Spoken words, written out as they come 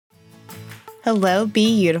Hello,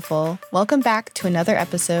 Be Beautiful. Welcome back to another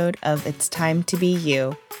episode of It's Time to Be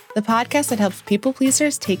You, the podcast that helps people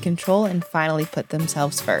pleasers take control and finally put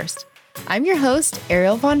themselves first. I'm your host,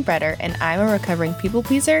 Ariel Von Bretter, and I'm a recovering people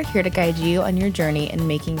pleaser here to guide you on your journey in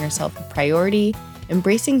making yourself a priority,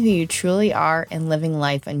 embracing who you truly are, and living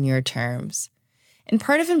life on your terms. And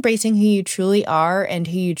part of embracing who you truly are and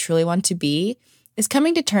who you truly want to be is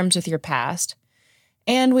coming to terms with your past.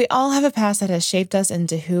 And we all have a past that has shaped us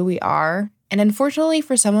into who we are. And unfortunately,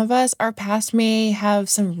 for some of us, our past may have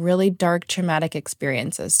some really dark, traumatic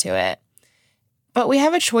experiences to it. But we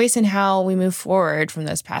have a choice in how we move forward from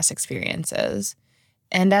those past experiences.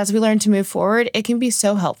 And as we learn to move forward, it can be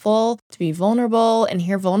so helpful to be vulnerable and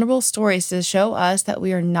hear vulnerable stories to show us that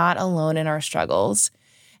we are not alone in our struggles.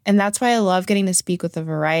 And that's why I love getting to speak with a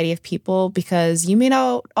variety of people, because you may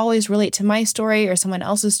not always relate to my story or someone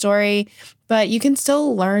else's story, but you can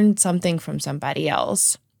still learn something from somebody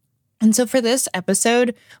else. And so for this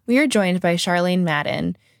episode, we are joined by Charlene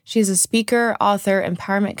Madden. She's a speaker, author,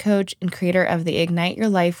 empowerment coach, and creator of the Ignite Your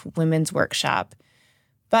Life Women's Workshop.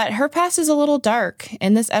 But her past is a little dark.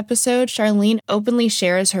 In this episode, Charlene openly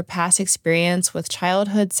shares her past experience with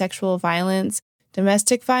childhood sexual violence,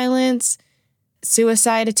 domestic violence,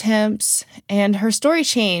 suicide attempts, and her story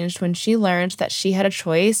changed when she learned that she had a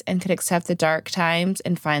choice and could accept the dark times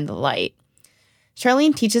and find the light.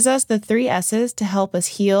 Charlene teaches us the 3 S's to help us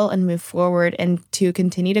heal and move forward and to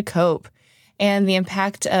continue to cope, and the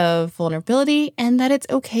impact of vulnerability and that it's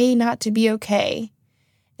okay not to be okay.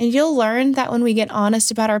 And you'll learn that when we get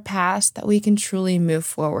honest about our past, that we can truly move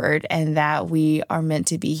forward and that we are meant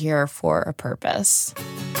to be here for a purpose.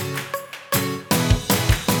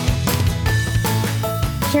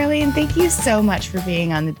 Charlene, thank you so much for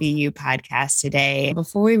being on the BU podcast today.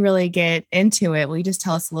 Before we really get into it, will you just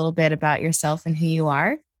tell us a little bit about yourself and who you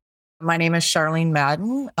are? My name is Charlene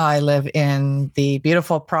Madden. I live in the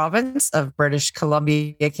beautiful province of British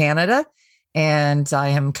Columbia, Canada, and I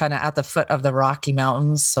am kind of at the foot of the Rocky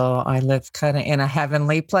Mountains. So I live kind of in a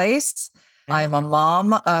heavenly place. I'm a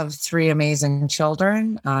mom of 3 amazing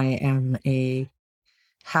children. I am a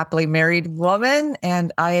happily married woman,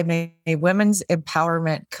 and I am a women's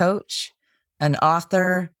empowerment coach, an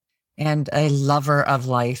author, and a lover of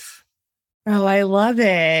life. Oh, I love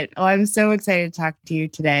it. Oh, I'm so excited to talk to you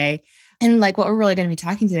today. And what we're really going to be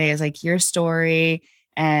talking today is your story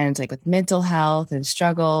and with mental health and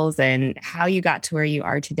struggles and how you got to where you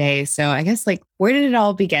are today. So I guess where did it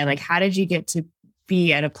all begin? How did you get to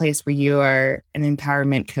be at a place where you are an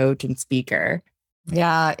empowerment coach and speaker?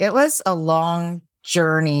 Yeah, it was a long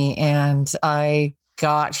journey, and I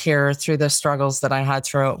got here through the struggles that I had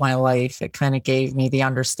throughout my life. It kind of gave me the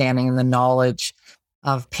understanding and the knowledge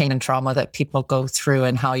of pain and trauma that people go through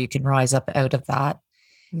and how you can rise up out of that.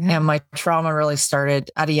 Yeah. And my trauma really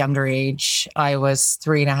started at a younger age. I was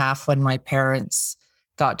 3.5 when my parents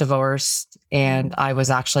got divorced, and I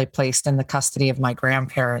was actually placed in the custody of my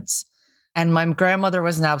grandparents. And my grandmother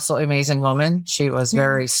was an absolutely amazing woman. She was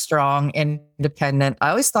very strong, independent.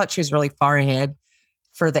 I always thought she was really far ahead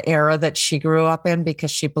for the era that she grew up in,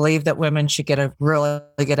 because she believed that women should get a really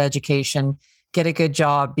good education, get a good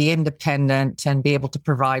job, be independent, and be able to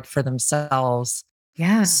provide for themselves.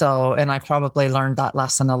 Yeah. So, and I probably learned that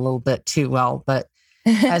lesson a little bit too well. But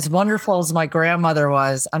as wonderful as my grandmother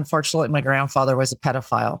was, unfortunately, my grandfather was a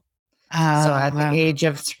pedophile. So at the age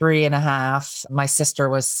of 3.5, my sister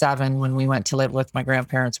was 7 when we went to live with my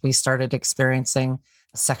grandparents. We started experiencing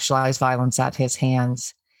sexualized violence at his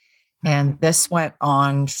hands. And this went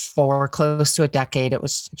on for close to a decade. It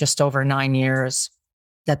was just over 9 years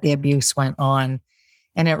that the abuse went on.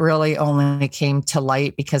 And it really only came to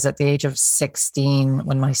light because at the age of 16,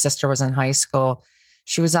 when my sister was in high school,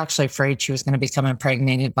 she was actually afraid she was going to become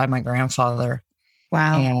impregnated by my grandfather.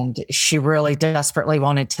 Wow. And she really desperately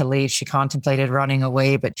wanted to leave. She contemplated running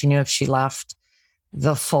away, but she knew if she left,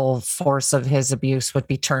 the full force of his abuse would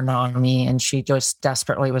be turned on me. And she just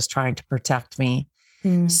desperately was trying to protect me.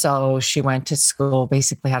 So she went to school,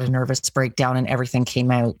 basically had a nervous breakdown, and everything came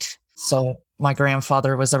out. So my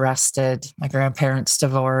grandfather was arrested, my grandparents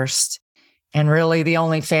divorced, and really the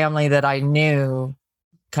only family that I knew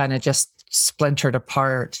kind of just splintered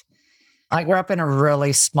apart. I grew up in a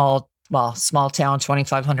really small town,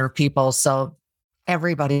 2,500 people. So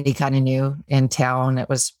everybody kind of knew in town. It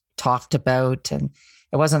was talked about, and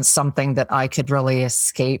it wasn't something that I could really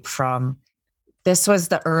escape from. This was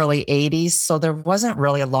the early 80s, so there wasn't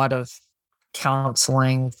really a lot of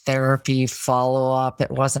counseling, therapy, follow-up. It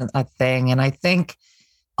wasn't a thing. And I think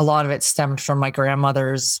a lot of it stemmed from my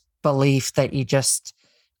grandmother's belief that you just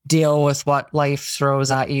deal with what life throws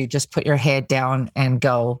at you, just put your head down and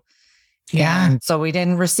go. Yeah. And so we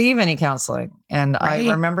didn't receive any counseling. And Right.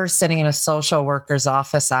 I remember sitting in a social worker's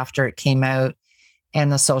office after it came out,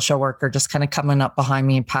 and the social worker just kind of coming up behind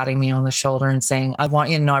me and patting me on the shoulder and saying, I want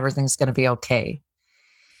you to know everything's going to be okay.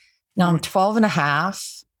 Now I'm 12 and a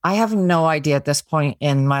half. I have no idea at this point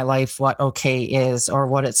in my life what okay is or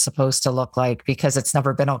what it's supposed to look like, because it's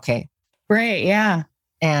never been okay. Right. Yeah.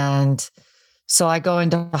 And so I go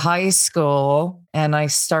into high school and I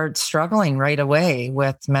start struggling right away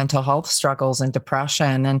with mental health struggles and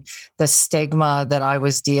depression and the stigma that I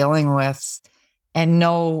was dealing with, and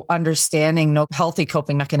no understanding, no healthy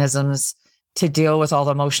coping mechanisms to deal with all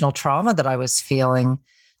the emotional trauma that I was feeling.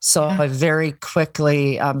 So I very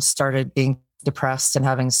quickly started being depressed and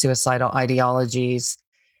having suicidal ideologies.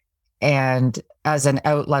 And as an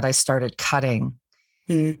outlet, I started cutting.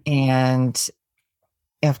 And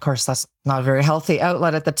of course, that's not a very healthy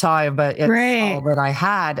outlet at the time, but it's all that I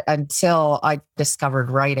had until I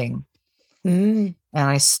discovered writing. And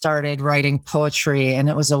I started writing poetry, and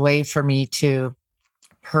it was a way for me to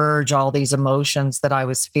purge all these emotions that I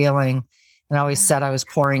was feeling. And I always said I was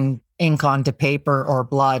pouring ink onto paper or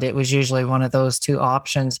blood. It was usually one of those two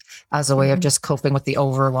options as a way of just coping with the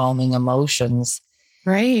overwhelming emotions.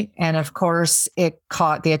 Right. And of course, it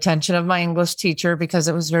caught the attention of my English teacher because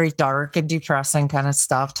it was very dark and depressing kind of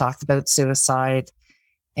stuff, talked about suicide.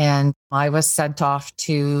 And I was sent off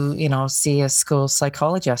to, see a school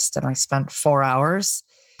psychologist. And I spent 4 hours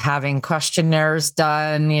having questionnaires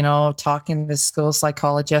done, talking to the school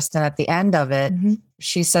psychologist. And at the end of it,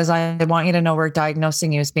 she says, I want you to know we're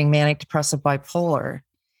diagnosing you as being manic depressive bipolar.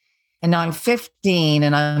 And now I'm 15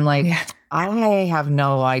 and I'm like, I have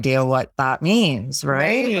no idea what that means,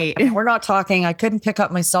 right? I mean, we're not talking, I couldn't pick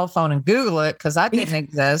up my cell phone and Google it because that didn't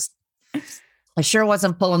exist. I sure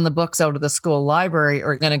wasn't pulling the books out of the school library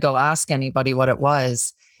or going to go ask anybody what it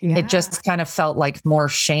was. It just kind of felt like more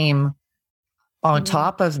shame on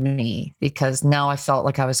top of me, because now I felt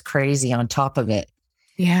like I was crazy on top of it.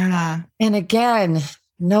 Yeah. And again,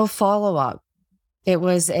 no follow-up. It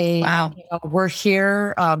was we're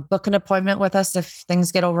here, book an appointment with us if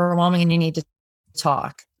things get overwhelming and you need to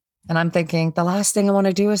talk. And I'm thinking, the last thing I want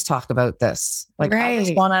to do is talk about this. Like, I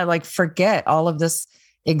just want to forget all of this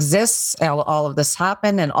exists, all of this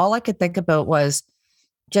happened. And all I could think about was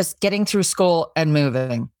just getting through school and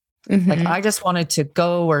moving. Like, I just wanted to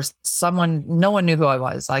go where no one knew who I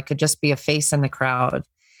was. I could just be a face in the crowd.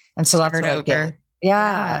 And so that's what I did.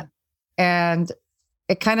 Yeah. And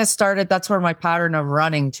it kind of started, that's where my pattern of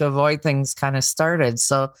running to avoid things kind of started.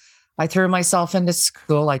 So I threw myself into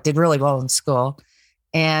school. I did really well in school.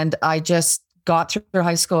 And I just got through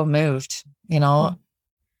high school and moved.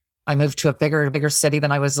 I moved to a bigger city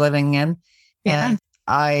than I was living in. And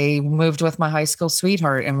I moved with my high school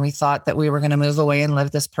sweetheart, and we thought that we were going to move away and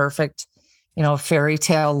live this perfect, fairy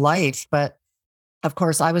tale life. But of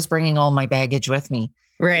course, I was bringing all my baggage with me.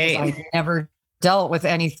 Right. I never dealt with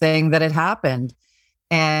anything that had happened.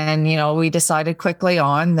 And, we decided quickly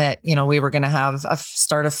on that, we were going to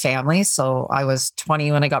start a family. So I was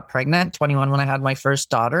 20 when I got pregnant, 21 when I had my first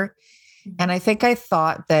daughter. And I think I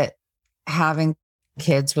thought that having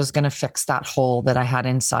kids was going to fix that hole that I had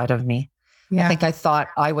inside of me. I think I thought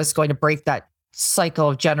I was going to break that cycle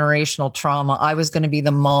of generational trauma. I was going to be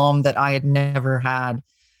the mom that I had never had.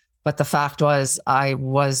 But the fact was, I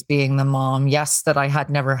was being the mom, yes, that I had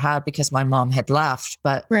never had because my mom had left.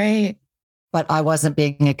 But I wasn't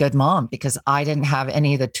being a good mom because I didn't have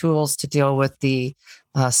any of the tools to deal with the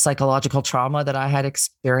psychological trauma that I had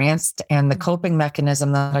experienced. And the coping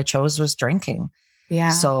mechanism that I chose was drinking.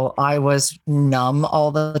 Yeah. So I was numb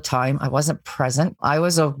all the time. I wasn't present. I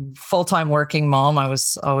was a full-time working mom. I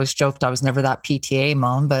was always joked I was never that PTA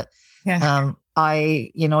mom, but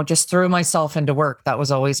I, just threw myself into work. That was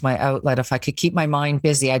always my outlet. If I could keep my mind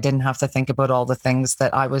busy, I didn't have to think about all the things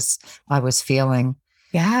that I was feeling.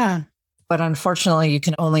 Yeah. But unfortunately, you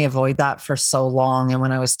can only avoid that for so long. And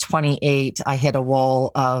when I was 28, I hit a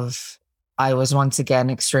wall I was once again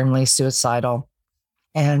extremely suicidal.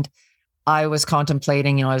 And I was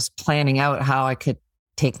contemplating, I was planning out how I could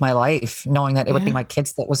take my life, knowing that it would be my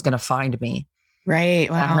kids that was going to find me. Right.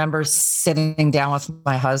 Wow. I remember sitting down with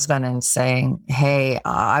my husband and saying, hey,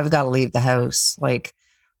 I've got to leave the house. Like,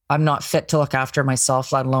 I'm not fit to look after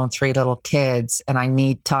myself, let alone 3 little kids. And I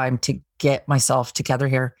need time to get myself together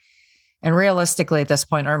here. And realistically, at this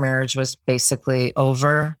point, our marriage was basically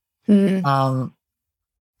over.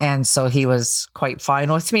 And so he was quite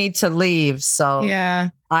fine with me to leave. So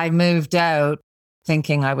I moved out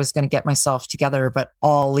thinking I was going to get myself together, but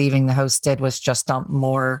all leaving the house did was just dump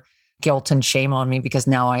more guilt and shame on me because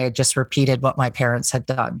now I had just repeated what my parents had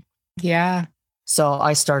done. Yeah. So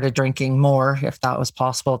I started drinking more, if that was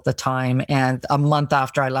possible at the time. And a month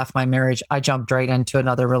after I left my marriage, I jumped right into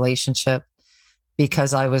another relationship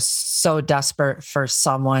because I was so desperate for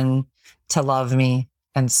someone to love me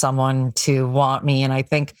and someone to want me. And I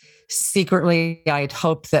think secretly I'd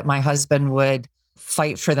hoped that my husband would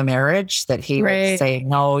fight for the marriage, that he would say,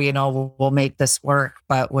 no, we'll make this work.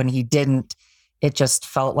 But when he didn't, it just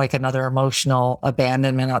felt like another emotional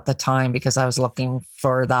abandonment at the time because I was looking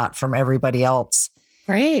for that from everybody else.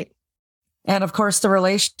 Right. And of course, the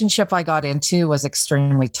relationship I got into was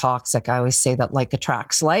extremely toxic. I always say that like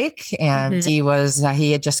attracts like, and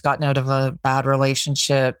he had just gotten out of a bad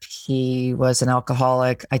relationship. He was an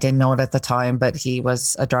alcoholic. I didn't know it at the time, but he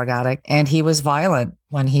was a drug addict and he was violent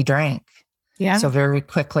when he drank. Yeah. So very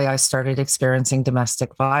quickly I started experiencing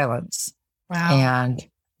domestic violence. Wow. And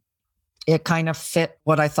it kind of fit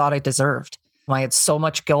what I thought I deserved. I had so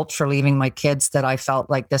much guilt for leaving my kids that I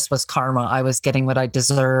felt like this was karma. I was getting what I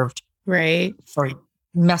deserved. Right. For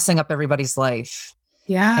messing up everybody's life.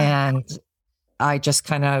 Yeah. And I just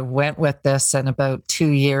kind of went with this. And about 2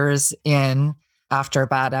 years in, after a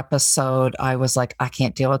bad episode, I was like, I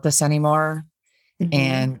can't deal with this anymore.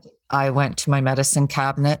 And I went to my medicine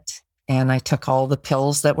cabinet and I took all the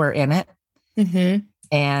pills that were in it.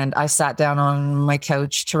 And I sat down on my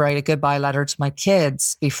couch to write a goodbye letter to my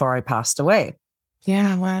kids before I passed away.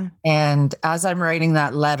 Yeah. Wow. And as I'm writing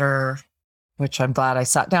that letter, which I'm glad I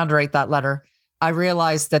sat down to write that letter, I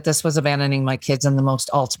realized that this was abandoning my kids in the most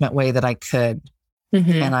ultimate way that I could.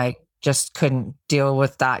 And I just couldn't deal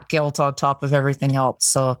with that guilt on top of everything else.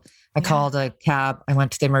 So I called a cab. I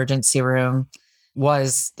went to the emergency room,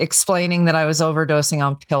 was explaining that I was overdosing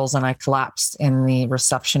on pills, and I collapsed in the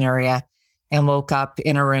reception area and woke up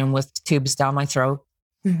in a room with tubes down my throat.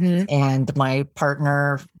 And my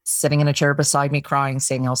partner sitting in a chair beside me crying,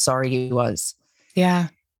 saying how sorry he was. Yeah.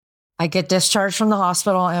 I get discharged from the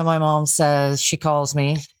hospital and my mom she calls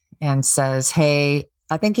me and says, hey,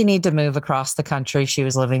 I think you need to move across the country. She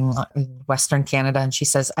was living in Western Canada. And she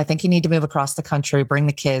says, I think you need to move across the country, bring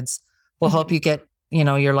the kids. We'll help you get,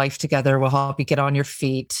 your life together. We'll help you get on your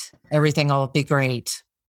feet. Everything will be great.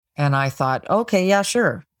 And I thought, okay, yeah,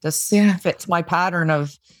 sure. This fits my pattern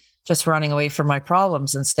of just running away from my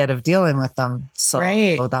problems instead of dealing with them.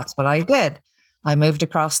 So that's what I did. I moved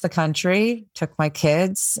across the country, took my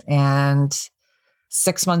kids, and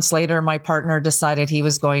 6 months later, my partner decided he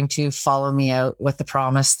was going to follow me out with the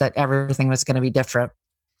promise that everything was going to be different.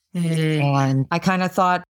 And I kind of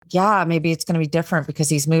thought, yeah, maybe it's going to be different because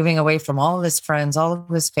he's moving away from all of his friends, all of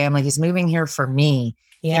his family. He's moving here for me.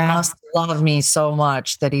 He must love me so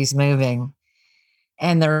much that he's moving.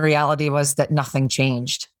 And the reality was that nothing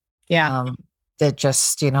changed. That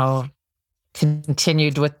just,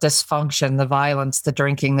 continued with dysfunction, the violence, the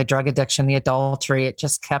drinking, the drug addiction, the adultery. It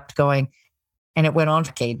just kept going. And it went on for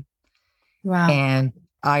a decade. Wow. And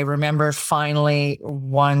I remember finally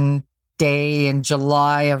one day in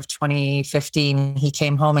July of 2015, he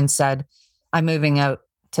came home and said, I'm moving out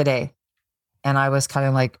today. And I was kind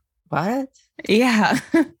of like, what? Yeah.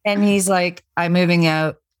 And he's like, I'm moving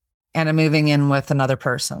out and I'm moving in with another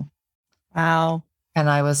person. Wow. And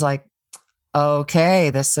I was like, okay,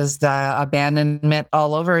 this is the abandonment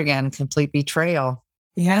all over again, complete betrayal.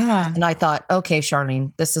 Yeah. And I thought, okay,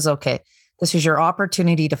 Charlene, this is okay. This is your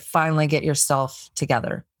opportunity to finally get yourself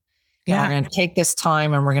together. Yeah. And we're going to take this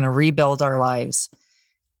time and we're going to rebuild our lives.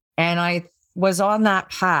 And I was on that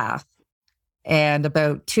path. And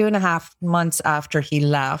about 2.5 months after he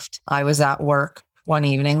left, I was at work one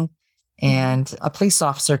evening and a police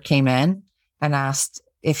officer came in and asked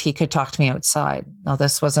if he could talk to me outside. Now,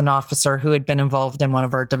 this was an officer who had been involved in one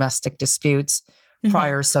of our domestic disputes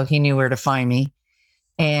prior, so he knew where to find me.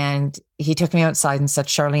 And he took me outside and said,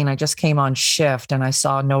 Charlene, I just came on shift and I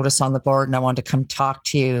saw a notice on the board and I wanted to come talk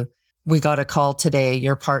to you. We got a call today.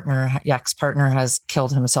 Your ex-partner has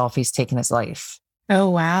killed himself. He's taken his life.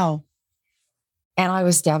 Oh, wow. And I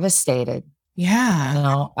was devastated.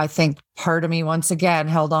 Yeah. I think part of me once again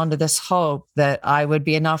held on to this hope that I would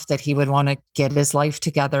be enough, that he would want to get his life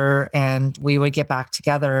together and we would get back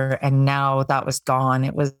together. And now that was gone.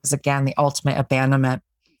 It was again, the ultimate abandonment.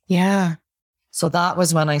 Yeah. So that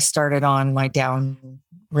was when I started on my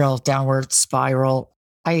real downward spiral.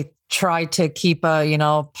 I tried to keep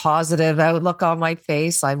a, positive outlook on my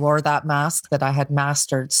face. I wore that mask that I had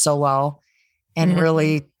mastered so well. And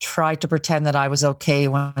really tried to pretend that I was okay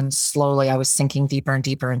when slowly I was sinking deeper and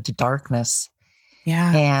deeper into darkness.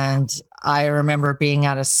 Yeah. And I remember being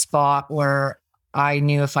at a spot where I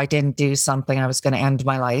knew if I didn't do something, I was going to end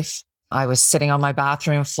my life. I was sitting on my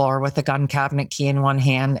bathroom floor with a gun cabinet key in one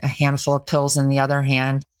hand, a handful of pills in the other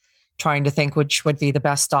hand, trying to think which would be the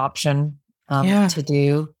best option. to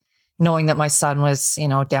do, knowing that my son was,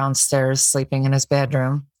 downstairs sleeping in his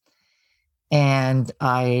bedroom. And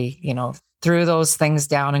I, threw those things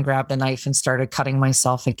down and grabbed a knife and started cutting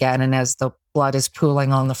myself again. And as the blood is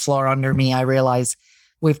pooling on the floor under me, I realized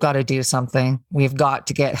we've got to do something. We've got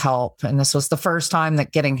to get help. And this was the first time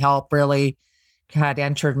that getting help really had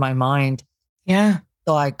entered my mind. Yeah.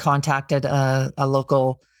 So I contacted a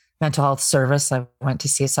local mental health service. I went to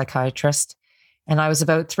see a psychiatrist, and I was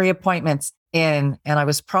about 3 appointments in, and I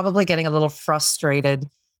was probably getting a little frustrated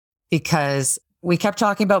because we kept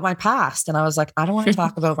talking about my past. And I was like, I don't want to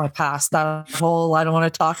talk about my past. I don't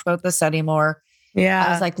want to talk about this anymore. Yeah.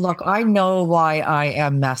 I was like, look, I know why I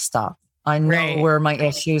am messed up. I know where my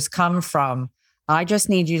issues come from. I just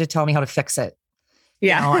need you to tell me how to fix it.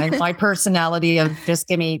 Yeah. And my personality of just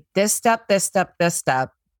give me this step, this step, this step.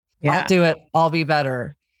 Yeah. I'll do it. I'll be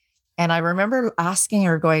better. And I remember asking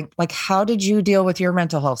her going, like, how did you deal with your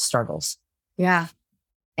mental health struggles? Yeah.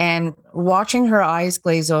 And watching her eyes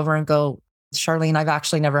glaze over and go, Charlene, I've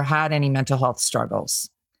actually never had any mental health struggles.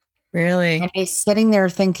 Really? And he's sitting there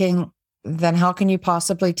thinking, then how can you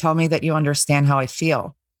possibly tell me that you understand how I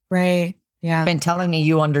feel? Right. Yeah. You've been telling me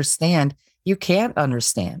you understand. You can't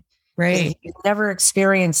understand. Right. If you've never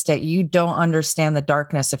experienced it, you don't understand the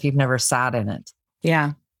darkness if you've never sat in it.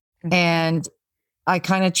 Yeah. And I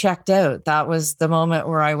kind of checked out. That was the moment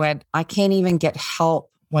where I went, I can't even get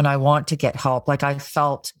help when I want to get help. Like I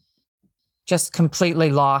felt just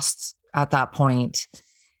completely lost at that point.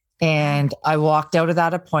 And I walked out of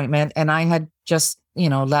that appointment, and I had just,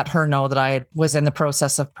 let her know that I was in the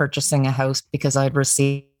process of purchasing a house because I had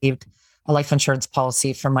received a life insurance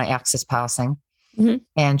policy from my ex's passing. Mm-hmm.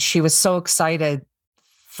 And she was so excited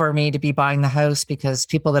for me to be buying the house because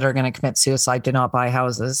people that are going to commit suicide do not buy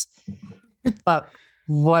houses. But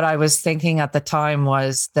what I was thinking at the time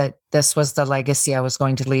was that this was the legacy I was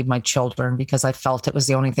going to leave my children, because I felt it was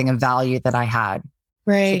the only thing of value that I had.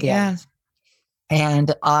 Right. Yeah.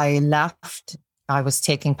 And I left. I was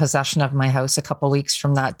taking possession of my house a couple of weeks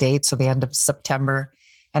from that date. So the end of September.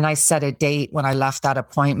 And I set a date when I left that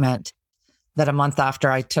appointment that a month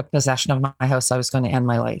after I took possession of my house, I was going to end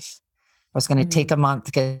my life. I was going to take a month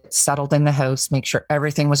to get settled in the house, make sure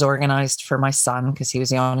everything was organized for my son because he was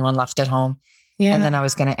the only one left at home. Yeah. And then I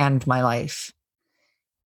was going to end my life.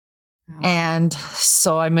 And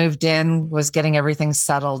so I moved in, was getting everything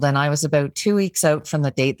settled. And I was about 2 weeks out from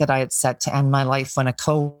the date that I had set to end my life when a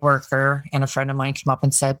coworker and a friend of mine came up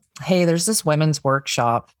and said, hey, there's this women's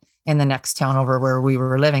workshop in the next town over where we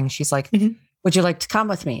were living. She's like, would you like to come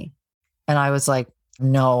with me? And I was like,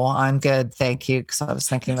 no, I'm good. Thank you. Because I was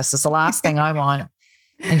thinking, this is the last thing I want.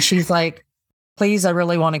 And she's like, please, I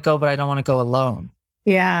really want to go, but I don't want to go alone.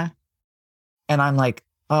 Yeah. And I'm like,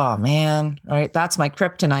 oh man, all right, that's my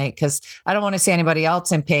kryptonite, because I don't want to see anybody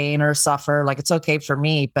else in pain or suffer. Like, it's okay for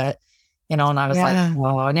me, but and I was like,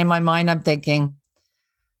 oh, and in my mind, I'm thinking,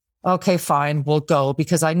 okay, fine, we'll go,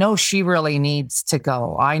 because I know she really needs to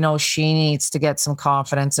go. I know she needs to get some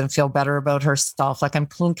confidence and feel better about herself. Like I'm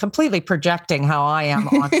completely projecting how I am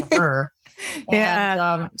onto her.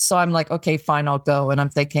 And, so I'm like, okay, fine, I'll go. And I'm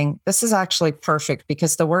thinking, this is actually perfect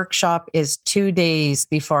because the workshop is 2 days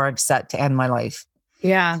before I'm set to end my life.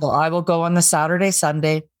 Yeah. So I will go on the Saturday,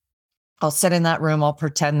 Sunday. I'll sit in that room. I'll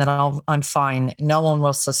pretend that I'm fine. No one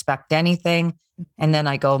will suspect anything. And then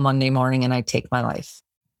I go Monday morning and I take my life.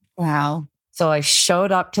 Wow. So I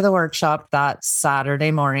showed up to the workshop that Saturday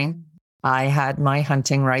morning. I had my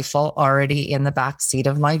hunting rifle already in the back seat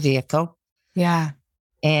of my vehicle. Yeah.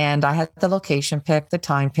 And I had the location picked, the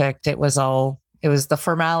time picked. It was the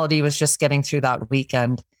formality was just getting through that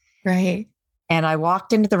weekend. Right. And I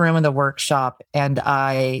walked into the room of the workshop and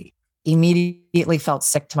I immediately felt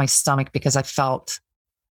sick to my stomach because I felt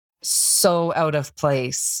so out of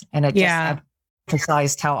place. And it just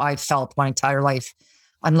emphasized how I felt my entire life.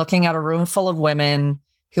 I'm looking at a room full of women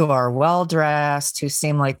who are well-dressed, who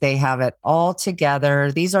seem like they have it all together.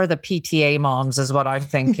 These are the PTA moms is what I'm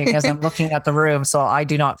thinking as I'm looking at the room. So I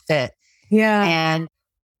do not fit. Yeah. And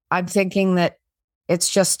I'm thinking that it's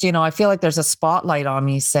just, I feel like there's a spotlight on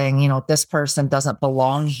me saying, this person doesn't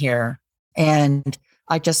belong here. And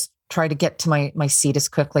I just try to get to my seat as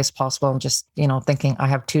quickly as possible. I'm just, thinking I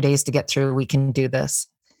have 2 days to get through. We can do this.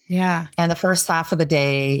 Yeah. And the first half of the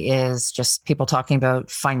day is just people talking about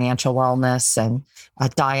financial wellness and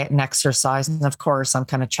diet and exercise. And of course, I'm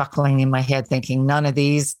kind of chuckling in my head thinking none of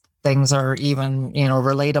these things are even,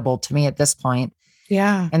 relatable to me at this point.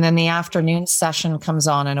 Yeah. And then the afternoon session comes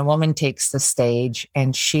on and a woman takes the stage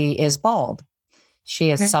and she is bald.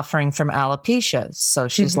 She is suffering from alopecia. So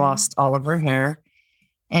she's lost all of her hair.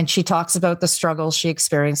 And she talks about the struggles she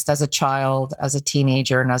experienced as a child, as a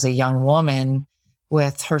teenager, and as a young woman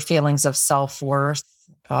with her feelings of self-worth,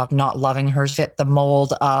 of not loving her fit the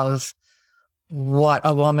mold of what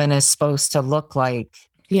a woman is supposed to look like.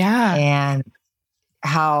 Yeah. And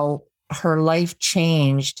how her life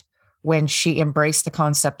changed when she embraced the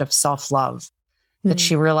concept of self-love. That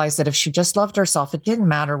she realized that if she just loved herself, it didn't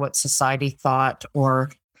matter what society thought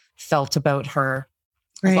or felt about her.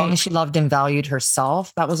 As long as she loved and valued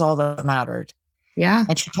herself, that was all that mattered. Yeah.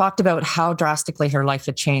 And she talked about how drastically her life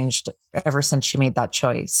had changed ever since she made that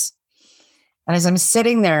choice. And as I'm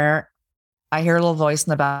sitting there, I hear a little voice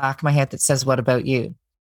in the back of my head that says, "What about you?"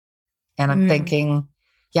 And I'm thinking,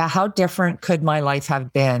 yeah, how different could my life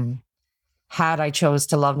have been had I chose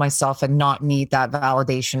to love myself and not need that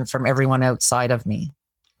validation from everyone outside of me?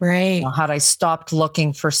 Right. You know, had I stopped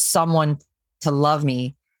looking for someone to love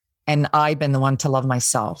me and I been the one to love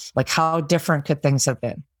myself? Like, how different could things have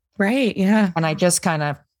been? Right. Yeah. And I just kind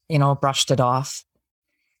of, brushed it off.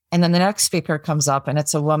 And then the next speaker comes up, and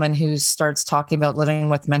it's a woman who starts talking about living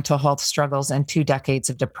with mental health struggles and 2 decades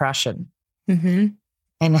of depression, and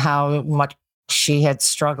how much she had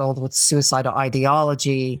struggled with suicidal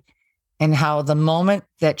ideology, and how the moment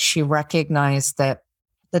that she recognized that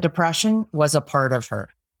the depression was a part of her,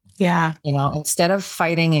 instead of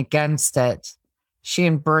fighting against it, she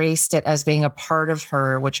embraced it as being a part of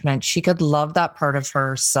her, which meant she could love that part of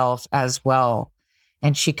herself as well.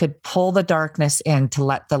 And she could pull the darkness in to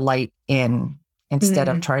let the light in instead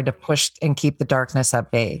of trying to push and keep the darkness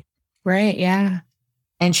at bay. Right. Yeah.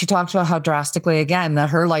 And she talked about how drastically, again, that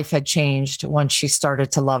her life had changed when she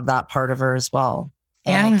started to love that part of her as well.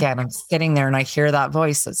 And again, I'm sitting there and I hear that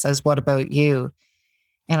voice that says, "What about you?"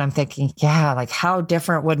 And I'm thinking, yeah, like, how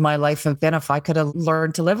different would my life have been if I could have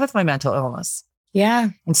learned to live with my mental illness? Yeah.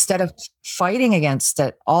 Instead of fighting against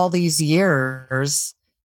it all these years,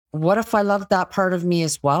 what if I loved that part of me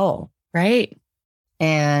as well? Right.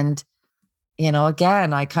 And,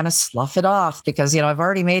 again, I kind of slough it off because, I've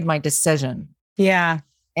already made my decision. Yeah.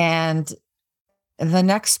 And the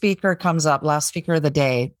next speaker comes up, last speaker of the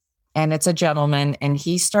day, and it's a gentleman, and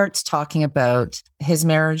he starts talking about his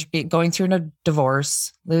marriage, going through a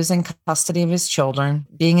divorce, losing custody of his children,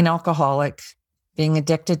 being an alcoholic, being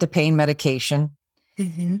addicted to pain medication,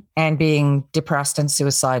 and being depressed and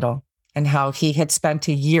suicidal, and how he had spent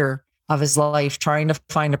a year of his life trying to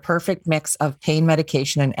find a perfect mix of pain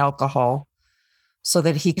medication and alcohol so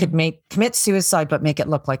that he could commit suicide, but make it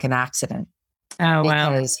look like an accident. Oh, wow.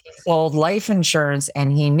 Because he sold life insurance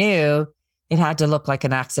and he knew it had to look like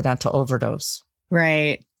an accidental overdose.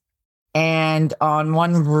 Right. And on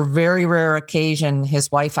one very rare occasion,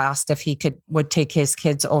 his wife asked if he would take his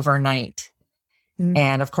kids overnight.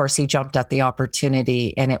 And of course, he jumped at the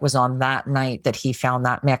opportunity. And it was on that night that he found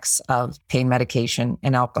that mix of pain medication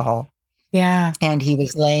and alcohol. Yeah. And he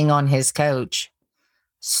was laying on his couch,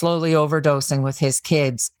 slowly overdosing with his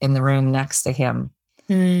kids in the room next to him,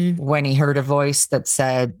 when he heard a voice that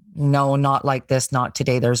said, "No, not like this. Not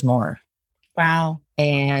today. There's more." Wow.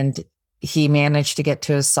 And he managed to get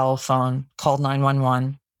to his cell phone, called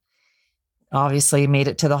 911, obviously made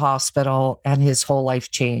it to the hospital, and his whole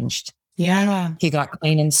life changed. Yeah. He got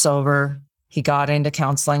clean and sober. He got into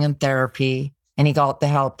counseling and therapy, and he got the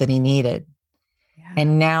help that he needed. Yeah.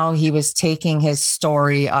 And now he was taking his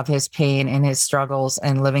story of his pain and his struggles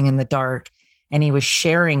and living in the dark, and he was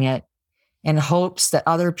sharing it in hopes that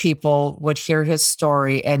other people would hear his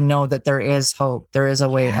story and know that there is hope. There is a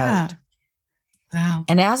way out. Wow.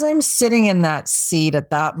 And as I'm sitting in that seat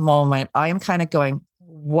at that moment, I am kind of going,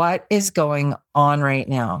 what is going on right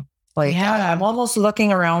now? Like, I'm almost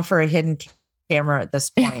looking around for a hidden camera at this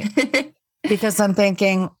point because I'm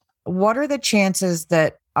thinking, what are the chances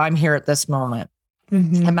that I'm here at this moment?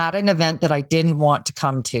 I'm at an event that I didn't want to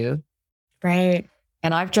come to. Right.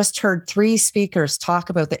 And I've just heard 3 speakers talk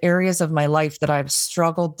about the areas of my life that I've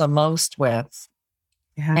struggled the most with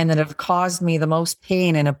and that have caused me the most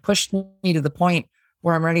pain and have pushed me to the point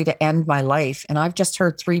where I'm ready to end my life. And I've just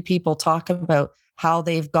heard 3 people talk about how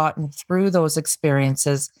they've gotten through those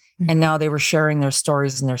experiences. And now they were sharing their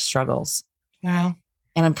stories and their struggles. Wow.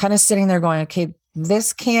 And I'm kind of sitting there going, okay,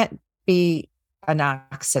 this can't be an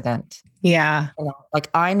accident. Yeah.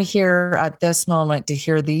 Like, I'm here at this moment to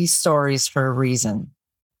hear these stories for a reason.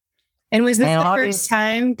 And was this the first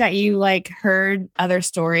time that you heard other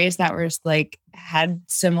stories that were had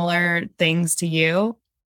similar things to you?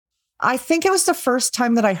 I think it was the first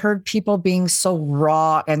time that I heard people being so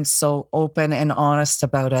raw and so open and honest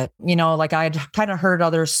about it. I'd kind of heard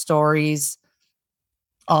other stories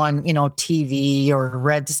on, TV or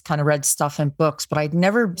read stuff in books, but I'd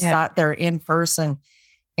never sat there in person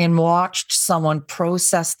and watched someone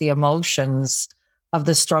process the emotions of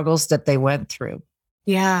the struggles that they went through.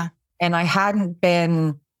 Yeah. And I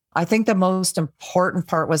think the most important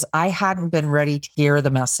part was I hadn't been ready to hear the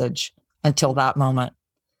message until that moment.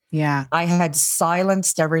 Yeah. I had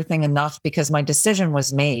silenced everything enough because my decision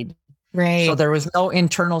was made. Right. So there was no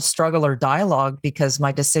internal struggle or dialogue because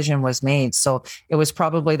my decision was made. So it was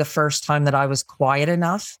probably the first time that I was quiet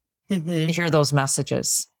enough to hear those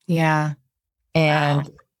messages. Yeah. And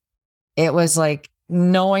it was like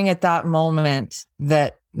knowing at that moment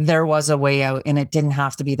that there was a way out and it didn't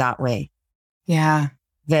have to be that way. Yeah.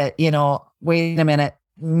 That, wait a minute,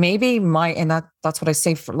 maybe that's what I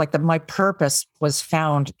say for like that my purpose was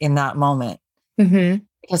found in that moment.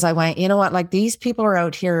 Because I went, you know what, like these people are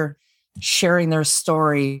out here sharing their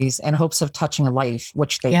stories in hopes of touching a life,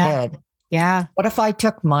 which they did. Yeah. What if I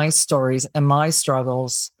took my stories and my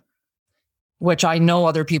struggles, which I know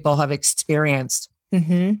other people have experienced,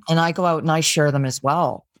 and I go out and I share them as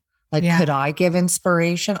well? Like, could I give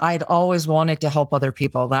inspiration? I'd always wanted to help other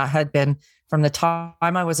people. That had been from the time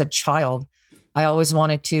I was a child. I always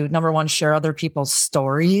wanted to, number one, share other people's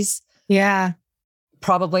stories. Yeah.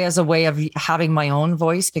 Probably as a way of having my own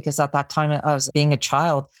voice, because at that time I was being a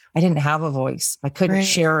child, I didn't have a voice. I couldn't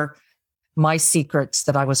share my secrets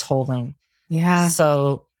that I was holding. Yeah.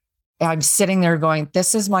 So I'm sitting there going,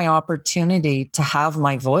 this is my opportunity to have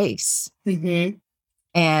my voice.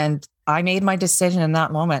 And I made my decision in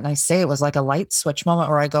that moment. And I say it was like a light switch moment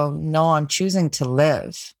where I go, no, I'm choosing to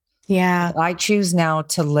live. Yeah. I choose now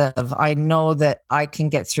to live. I know that I can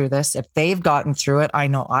get through this. If they've gotten through it, I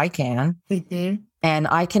know I can. And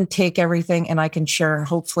I can take everything and I can share and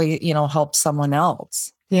hopefully, help someone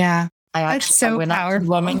else. Yeah. That's so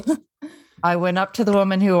powerful. I went up to the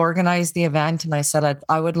woman who organized the event and I said,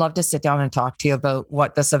 I would love to sit down and talk to you about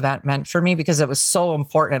what this event meant for me, because it was so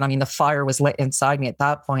important. I mean, the fire was lit inside me at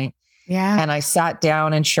that point. Yeah. And I sat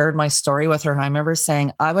down and shared my story with her. And I remember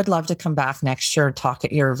saying, I would love to come back next year and talk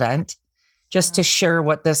at your event just to share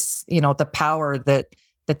what this, the power that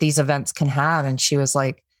these events can have. And she was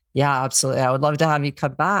like, yeah, absolutely. I would love to have you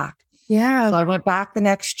come back. Yeah. So I went back the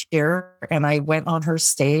next year and I went on her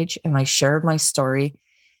stage and I shared my story.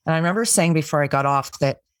 And I remember saying before I got off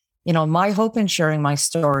that, my hope in sharing my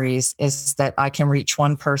stories is that I can reach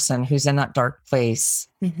one person who's in that dark place.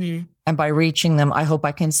 And by reaching them, I hope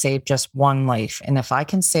I can save just one life. And if I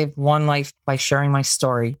can save one life by sharing my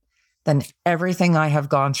story, then everything I have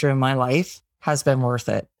gone through in my life has been worth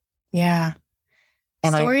it. Yeah.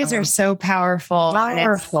 And stories are so powerful.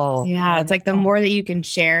 Powerful. It's like the more that you can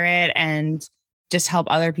share it and just help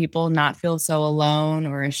other people not feel so alone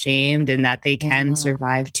or ashamed and that they can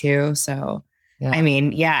survive too. So, I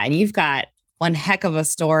mean, and you've got one heck of a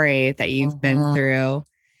story that you've been through.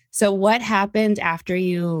 So what happened after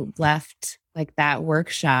you left like that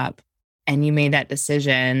workshop and you made that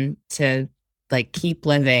decision to like keep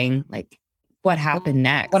living? Like what happened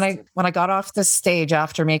next? When I got off the stage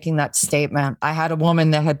after making that statement, I had a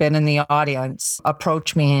woman that had been in the audience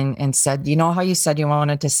approach me and said, you know how you said you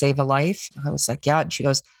wanted to save a life? I was like, yeah. And she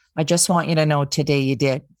goes, I just want you to know today you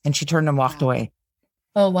did. And she turned and walked away.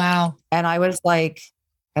 Oh, wow. And I was like,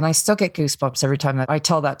 and I still get goosebumps every time that I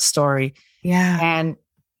tell that story. Yeah. And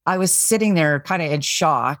I was sitting there kind of in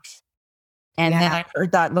shock. And then I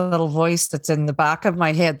heard that little voice that's in the back of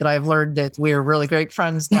my head that I've learned that we're really great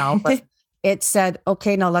friends now. But it said,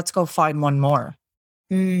 okay, now let's go find one more.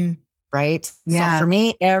 Right? Yeah. So for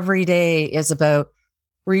me, every day is about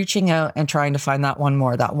reaching out and trying to find that one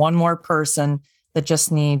more person that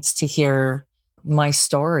just needs to hear my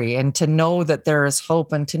story and to know that there is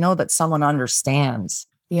hope and to know that someone understands.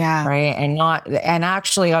 Yeah. Right. And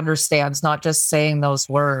actually understands, not just saying those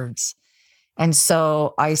words. And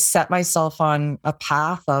so I set myself on a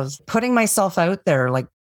path of putting myself out there, like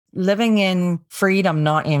living in freedom,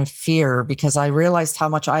 not in fear, because I realized how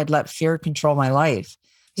much I had let fear control my life.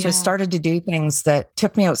 So I started to do things that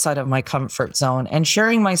took me outside of my comfort zone. And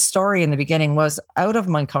sharing my story in the beginning was out of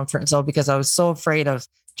my comfort zone because I was so afraid of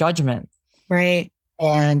judgment. Right.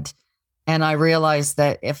 And I realized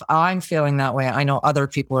that if I'm feeling that way, I know other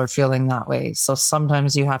people are feeling that way. So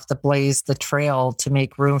sometimes you have to blaze the trail to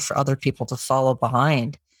make room for other people to follow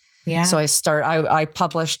behind. Yeah. So I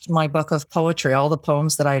published my book of poetry, all the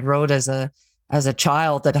poems that I wrote as a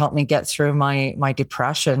child that helped me get through my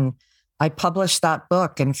depression. I published that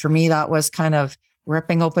book. And for me, that was kind of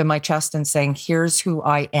ripping open my chest and saying, here's who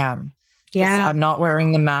I am. Yeah. I'm not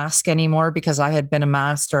wearing the mask anymore because I had been a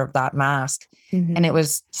master of that mask. And it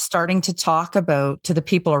was starting to talk about to the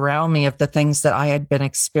people around me of the things that I had been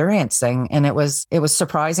experiencing. And it was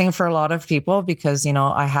surprising for a lot of people because,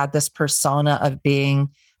 I had this persona of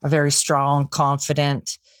being a very strong,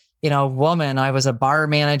 confident, woman. I was a bar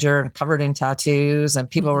manager and covered in tattoos, and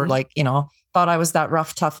people were like, thought I was that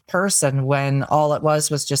rough, tough person when all it was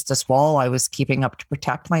just this wall I was keeping up to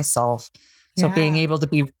protect myself. So being able to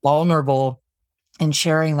be vulnerable and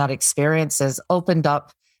sharing that experiences opened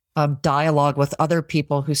up a dialogue with other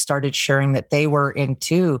people who started sharing that they were in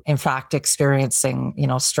fact, experiencing,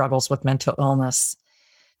 struggles with mental illness.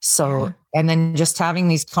 So, and then just having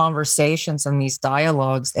these conversations and these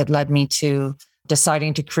dialogues, it led me to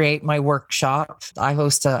deciding to create my workshop. I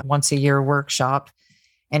host a once a year workshop.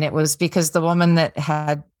 And it was because the woman that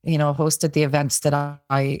had, hosted the events that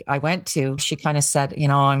I went to, she kind of said,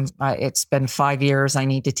 it's been 5 years. I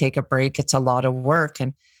need to take a break. It's a lot of work.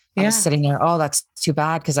 And I was sitting there, oh, that's too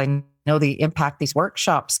bad, because I know the impact these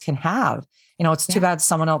workshops can have. It's too bad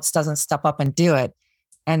someone else doesn't step up and do it.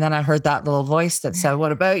 And then I heard that little voice that said,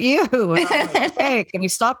 what about you? And I'm like, hey, can you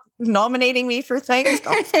stop nominating me for things?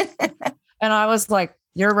 And I was like,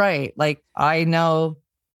 you're right. Like, I know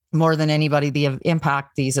more than anybody the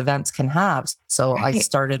impact these events can have. So I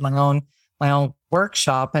started my own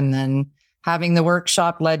workshop, and then having the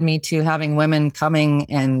workshop led me to having women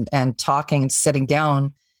coming and talking and sitting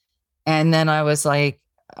down. And then I was like,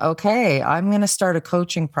 okay, I'm going to start a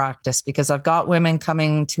coaching practice, because I've got women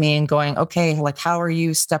coming to me and going, okay, like, how are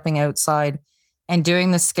you stepping outside and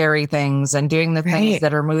doing the scary things and doing the things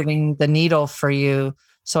that are moving the needle for you?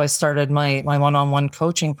 So I started my one-on-one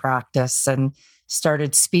coaching practice and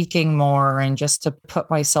started speaking more, and just to put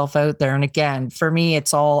myself out there. And again, for me,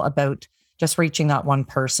 it's all about just reaching that one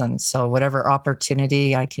person. So whatever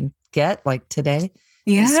opportunity I can get, like today,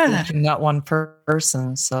 is reaching that one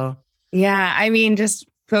person. So I mean, just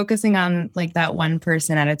focusing on like that one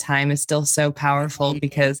person at a time is still so powerful,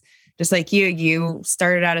 because just like you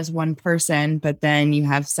started out as one person, but then you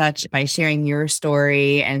have by sharing your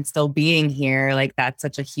story and still being here, like that's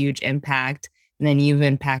such a huge impact. And then you've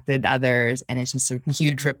impacted others, and it's just a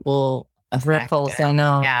huge ripple effect. Ripples. I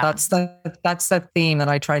know. Yeah. That's the theme that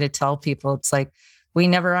I try to tell people. It's like, we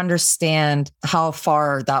never understand how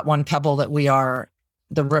far that one pebble that we are,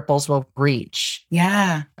 the ripples will reach.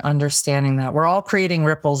 Yeah. Understanding that we're all creating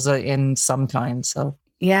ripples in some kind. So,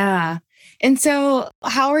 yeah. And so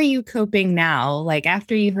how are you coping now? Like,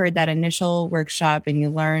 after you heard that initial workshop and you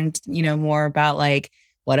learned, more about like,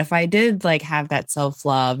 what if I did like have that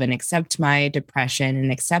self-love and accept my depression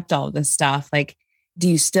and accept all this stuff? Like, do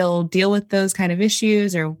you still deal with those kind of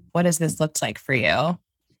issues, or what does this look like for you?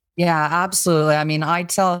 Yeah, absolutely. I mean,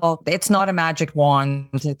 it's not a magic wand.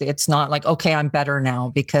 It's not like, okay, I'm better now,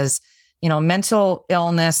 because, mental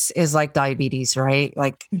illness is like diabetes, right?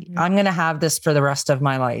 Like, I'm going to have this for the rest of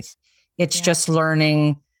my life. It's just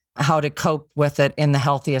learning how to cope with it in the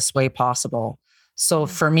healthiest way possible. So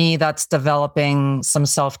for me, that's developing some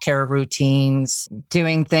self-care routines,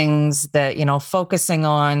 doing things that, focusing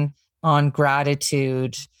on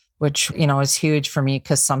gratitude, which, is huge for me,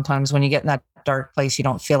 because sometimes when you get in that dark place, you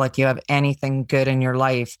don't feel like you have anything good in your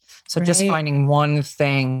life. So just finding one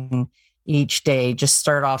thing each day, just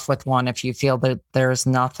start off with one if you feel that there's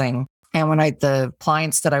nothing. And when the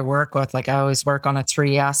clients that I work with, like, I always work on a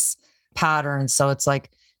 3S pattern. So it's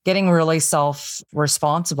like getting really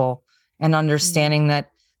self-responsible and understanding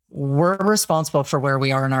that we're responsible for where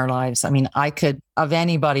we are in our lives. I mean, I could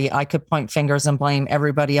point fingers and blame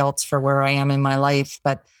everybody else for where I am in my life.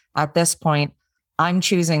 But at this point, I'm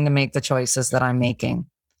choosing to make the choices that I'm making.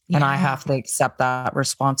 And I have to accept that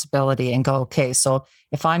responsibility and go, okay, so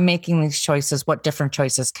if I'm making these choices, what different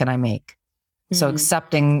choices can I make? So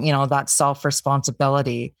accepting, that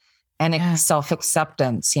self-responsibility and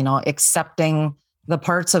self-acceptance, accepting the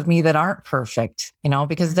parts of me that aren't perfect,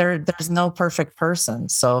 because there's no perfect person.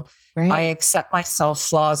 So I accept myself,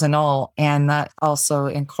 flaws and all. And that also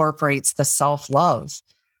incorporates the self-love,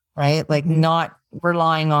 right? Like, not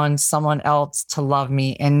relying on someone else to love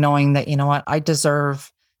me, and knowing that, I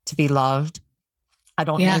deserve to be loved. I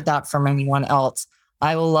don't need that from anyone else.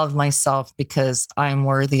 I will love myself because I'm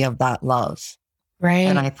worthy of that love. Right.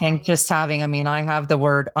 And I think just having, I have the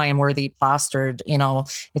word I am worthy plastered,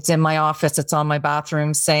 it's in my office, it's on my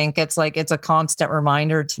bathroom sink. It's like, it's a constant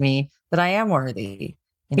reminder to me that I am worthy,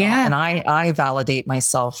 and I validate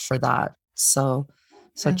myself for that. So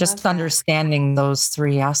just understanding those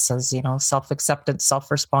 3 S's, self-acceptance,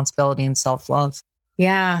 self-responsibility, and self-love.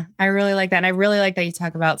 Yeah, I really like that. And I really like that you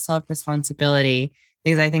talk about self-responsibility,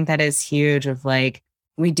 because I think that is huge. Of like,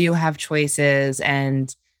 we do have choices,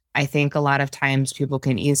 and I think a lot of times people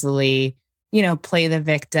can easily, play the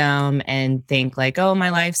victim and think like, oh, my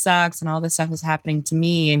life sucks and all this stuff is happening to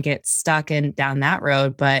me, and get stuck down that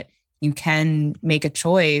road. But you can make a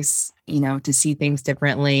choice, to see things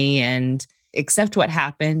differently and, accept what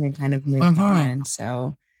happened and kind of move on.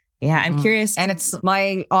 So yeah, I'm curious. And it's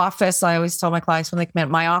my office. I always tell my clients when they come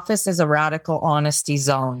in, my office is a radical honesty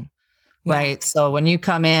zone. Right. So when you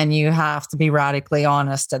come in, you have to be radically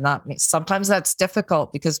honest. And that sometimes that's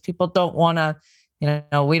difficult because people don't want to,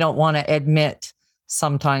 we don't want to admit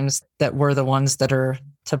sometimes that we're the ones that are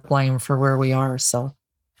to blame for where we are. So.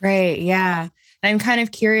 Right. Yeah. I'm kind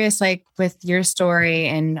of curious, like with your story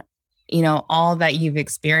and, all that you've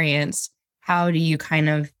experienced, how do you kind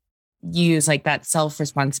of use like that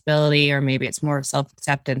self-responsibility, or maybe it's more of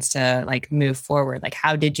self-acceptance to like move forward? Like,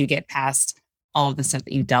 how did you get past all of the stuff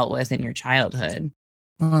that you dealt with in your childhood?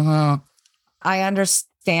 I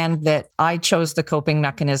understand that I chose the coping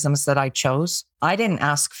mechanisms that I chose. I didn't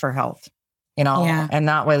ask for help, and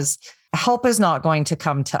that was, help is not going to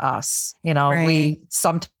come to us. Right. We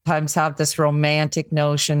sometimes have this romantic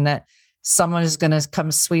notion that someone is going to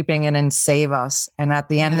come sweeping in and save us. And at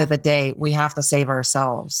the end of the day, we have to save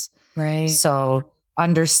ourselves. Right. So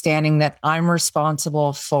understanding that I'm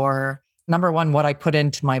responsible for, number one, what I put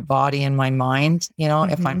into my body and my mind.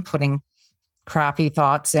 If I'm putting crappy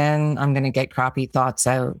thoughts in, I'm going to get crappy thoughts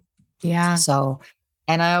out. Yeah. So,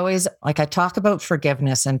 and I always, I talk about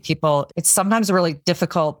forgiveness, and people, it's sometimes a really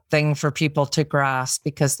difficult thing for people to grasp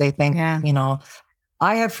because they think,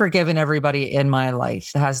 I have forgiven everybody in my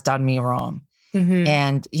life that has done me wrong.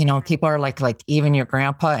 And, people are like, even your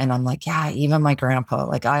grandpa. And I'm like, yeah, even my grandpa,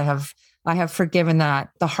 like I have forgiven that.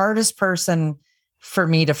 The hardest person for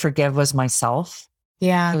me to forgive was myself.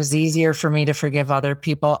 Yeah. It was easier for me to forgive other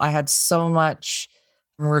people. I had so much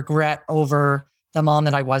regret over the mom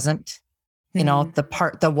that I wasn't,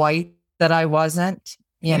 the wife that I wasn't,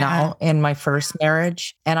 in my first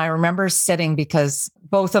marriage. And I remember sitting, because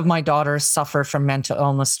both of my daughters suffer from mental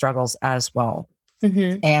illness struggles as well.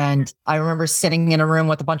 And I remember sitting in a room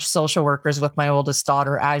with a bunch of social workers with my oldest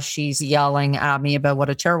daughter as she's yelling at me about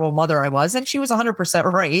what a terrible mother I was. And she was 100%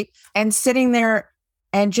 right. And sitting there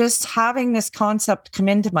and just having this concept come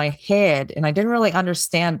into my head. And I didn't really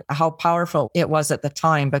understand how powerful it was at the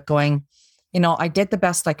time, but going, I did the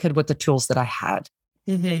best I could with the tools that I had.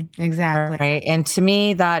 Exactly. Right. And to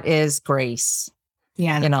me, that is grace.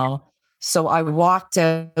 Yeah. So I walked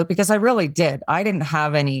out because I really did. I didn't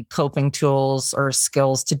have any coping tools or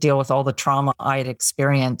skills to deal with all the trauma I had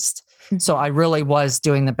experienced. So I really was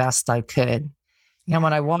doing the best I could. And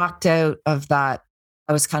when I walked out of that,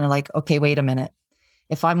 I was kind of like, okay, wait a minute.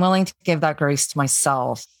 If I'm willing to give that grace to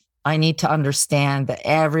myself, I need to understand that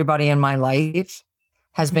everybody in my life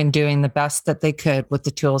has been doing the best that they could with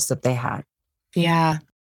the tools that they had. Yeah.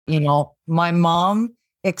 My mom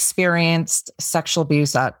experienced sexual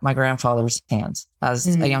abuse at my grandfather's hands as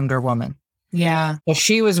a younger woman. Yeah. So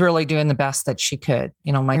she was really doing the best that she could.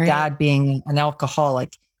 My dad being an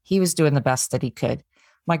alcoholic, he was doing the best that he could.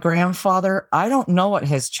 My grandfather, I don't know what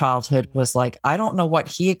his childhood was like. I don't know what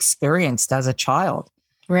he experienced as a child.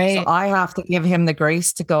 Right. So I have to give him the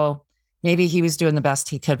grace to go, maybe he was doing the best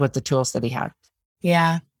he could with the tools that he had.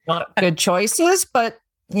 Yeah. Not good choices, but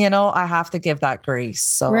I have to give that grace.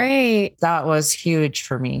 So that was huge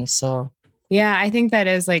for me. So yeah, I think that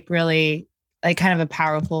is like really like kind of a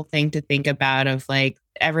powerful thing to think about, of like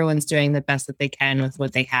everyone's doing the best that they can with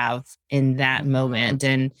what they have in that moment.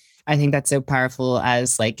 And I think that's so powerful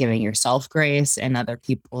as like giving yourself grace and other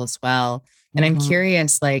people as well. And I'm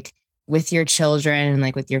curious, like with your children and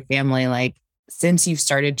like with your family, like since you've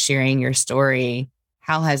started sharing your story,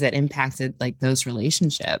 how has it impacted like those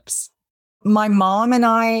relationships? My mom and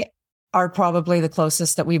I are probably the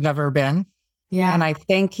closest that we've ever been. Yeah. And I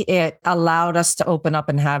think it allowed us to open up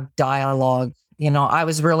and have dialogue. I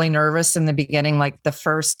was really nervous in the beginning, like the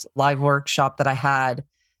first live workshop that I had,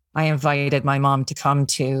 I invited my mom to come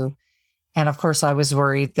to. And of course, I was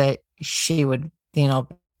worried that she would,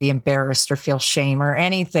 be embarrassed or feel shame or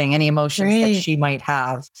anything, any emotions that she might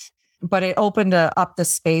have. But it opened up the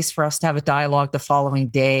space for us to have a dialogue the following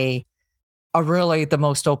day, really the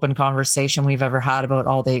most open conversation we've ever had about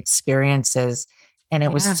all the experiences. And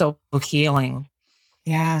it was so healing.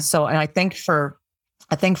 Yeah. So, and I think for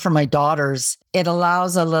my daughters, it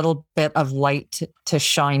allows a little bit of light to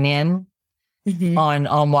shine in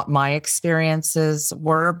on what my experiences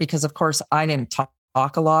were, because of course I didn't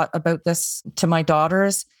talk a lot about this to my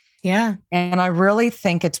daughters. Yeah. And I really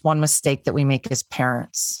think it's one mistake that we make as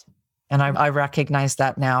parents. And I recognize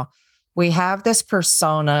that now. We have this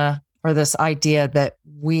persona or this idea that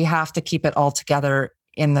we have to keep it all together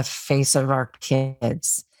in the face of our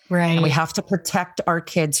kids. Right. And we have to protect our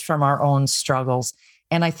kids from our own struggles.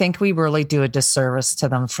 And I think we really do a disservice to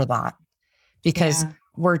them for that, because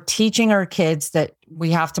we're teaching our kids that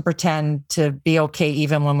we have to pretend to be okay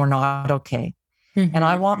even when we're not okay. And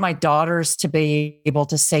I want my daughters to be able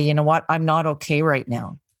to say, you know what, I'm not okay right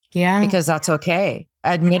now. Yeah. Because that's okay.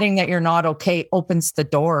 Admitting that you're not okay opens the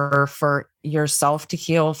door for yourself to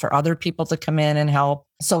heal, for other people to come in and help.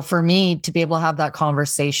 So for me to be able to have that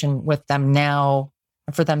conversation with them now,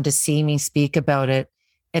 and for them to see me speak about it,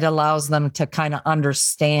 it allows them to kind of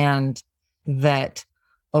understand that,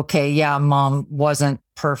 okay, yeah, mom wasn't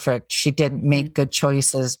perfect. She didn't make good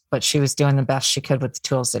choices, but she was doing the best she could with the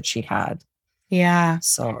tools that she had. Yeah.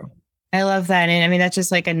 So I love that. And I mean, that's just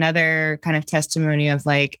like another kind of testimony of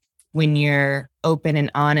like when you're open and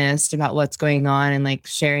honest about what's going on and like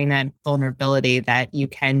sharing that vulnerability, that you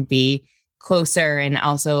can be closer and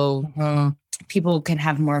also people can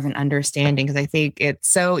have more of an understanding. Cause I think it's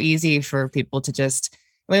so easy for people to just,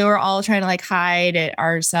 I mean, we're all trying to like hide it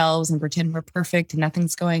ourselves and pretend we're perfect and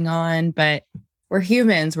nothing's going on, but we're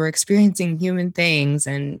humans, we're experiencing human things,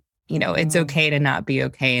 and you know, it's okay to not be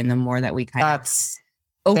okay. And the more that we kind of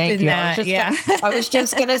open that, I was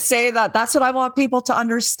just going to say that that's what I want people to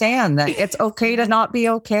understand, that it's okay to not be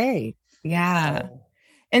okay. Yeah.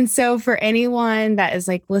 And so for anyone that is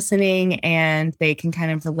like listening and they can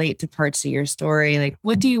kind of relate to parts of your story, like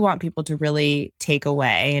what do you want people to really take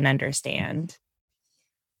away and understand?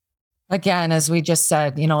 Again, as we just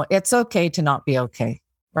said, you know, it's okay to not be okay.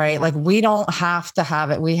 Right. Like we don't have to have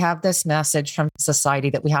it. We have this message from society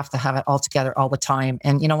that we have to have it all together all the time.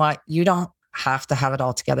 And you know what? You don't have to have it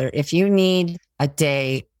all together. If you need a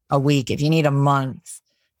day, a week, if you need a month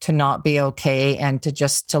to not be okay and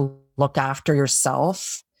to look after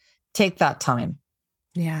yourself, take that time.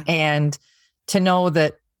 Yeah. And to know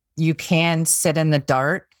that you can sit in the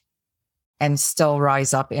dark and still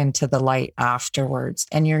rise up into the light afterwards.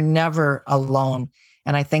 And you're never alone.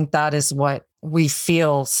 And I think that is what we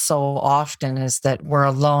feel so often, is that we're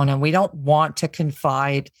alone and we don't want to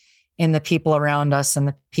confide in the people around us and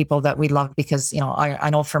the people that we love. Because, you know,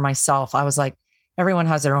 I know for myself, I was like, everyone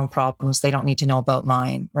has their own problems. They don't need to know about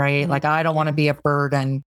mine. Right. Like, I don't want to be a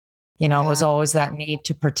burden. You know, it was always that need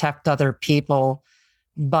to protect other people.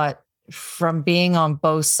 But from being on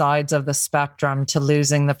both sides of the spectrum, to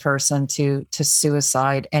losing the person to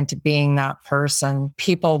suicide, and to being that person,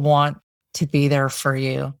 people want to be there for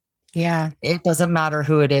you. Yeah. It doesn't matter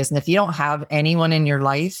who it is. And if you don't have anyone in your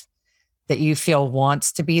life that you feel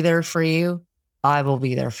wants to be there for you, I will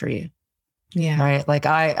be there for you. Yeah. Right. Like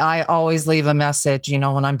I always leave a message, you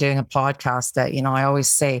know, when I'm doing a podcast, that, you know, I always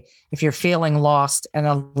say, if you're feeling lost and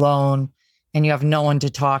alone and you have no one to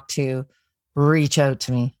talk to, reach out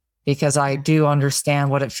to me, because I do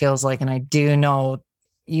understand what it feels like. And I do know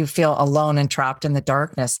you feel alone and trapped in the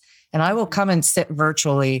darkness. And I will come and sit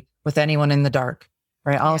virtually with anyone in the dark.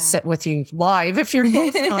 Right. I'll sit with you live if you're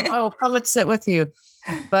close. I will come and sit with you.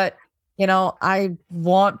 But, you know, I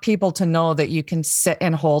want people to know that you can sit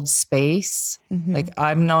and hold space. Like,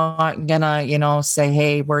 I'm not gonna, you know, say,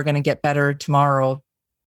 hey, we're going to get better tomorrow.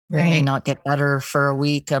 Right. May not get better for a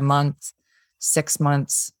week, a month, 6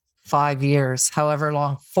 months, 5 years, however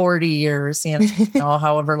long, 40 years, you know,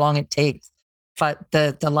 however long it takes. But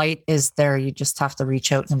the light is there. You just have to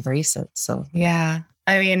reach out and embrace it. So, yeah.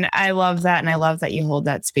 I mean, I love that. And I love that you hold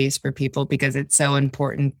that space for people, because it's so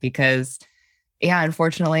important. Because, yeah,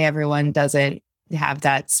 unfortunately, everyone doesn't have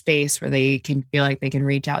that space where they can feel like they can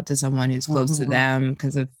reach out to someone who's close to them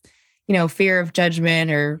because of, you know, fear of judgment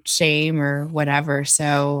or shame or whatever.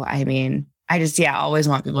 So, I mean, I just, always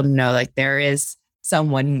want people to know, like, there is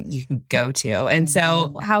someone you can go to. And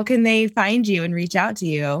so how can they find you and reach out to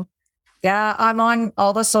you? Yeah, I'm on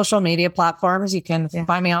all the social media platforms. You can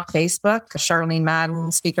find me on Facebook, Charlene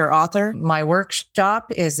Madden, speaker, author. My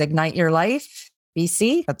workshop is Ignite Your Life,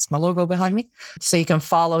 BC. That's my logo behind me. So you can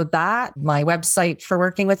follow that. My website for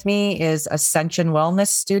working with me is Ascension Wellness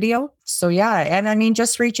Studio. So yeah, and I mean,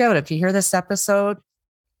 just reach out if you hear this episode,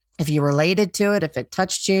 if you related to it, if it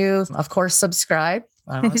touched you. Of course, subscribe.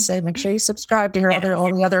 I want to say, make sure you subscribe to hear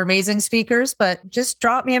all the other amazing speakers, but just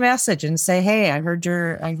drop me a message and say, hey, I heard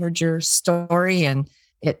your story and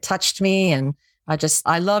it touched me. And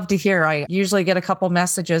I love to hear. I usually get a couple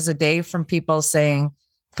messages a day from people saying,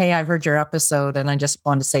 hey, I've heard your episode and I just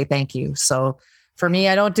want to say thank you. So for me,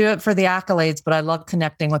 I don't do it for the accolades, but I love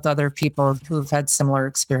connecting with other people who've had similar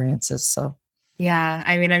experiences. So yeah,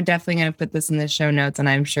 I mean, I'm definitely going to put this in the show notes, and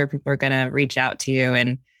I'm sure people are going to reach out to you.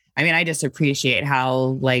 And I mean, I just appreciate how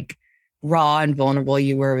like raw and vulnerable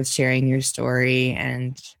you were with sharing your story.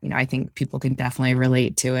 And, you know, I think people can definitely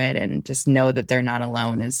relate to it, and just know that they're not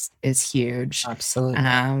alone is huge. Absolutely.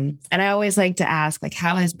 And I always like to ask, like,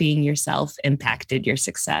 how has being yourself impacted your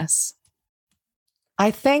success?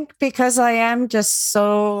 I think because I'm just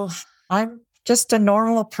a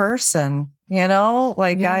normal person, you know,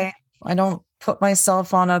 like I don't put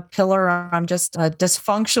myself on a pillar. I'm just a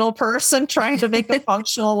dysfunctional person trying to make a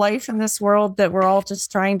functional life in this world that we're all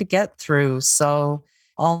just trying to get through. So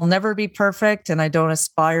I'll never be perfect, and I don't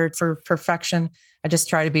aspire for perfection. I just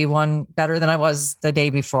try to be one better than I was the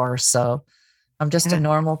day before. So I'm just a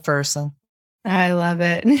normal person. I love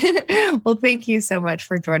it. Well, thank you so much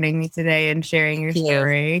for joining me today and sharing your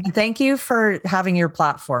story. And thank you for having your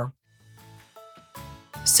platform.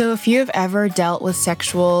 So if you have ever dealt with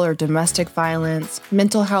sexual or domestic violence,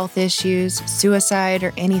 mental health issues, suicide,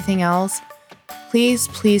 or anything else,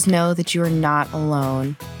 please know that you are not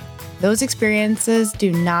alone. Those experiences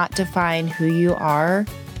do not define who you are,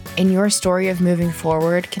 and your story of moving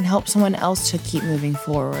forward can help someone else to keep moving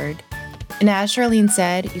forward. And as Charlene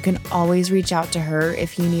said, you can always reach out to her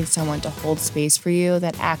if you need someone to hold space for you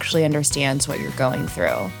that actually understands what you're going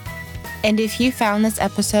through. And if you found this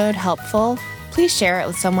episode helpful, please share it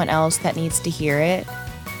with someone else that needs to hear it.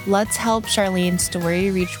 Let's help Charlene's story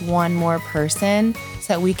reach one more person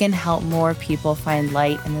so that we can help more people find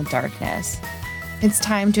light in the darkness. It's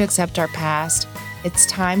time to accept our past. It's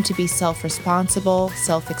time to be self-responsible,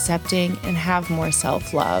 self-accepting, and have more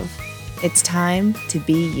self-love. It's time to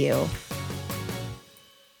be you.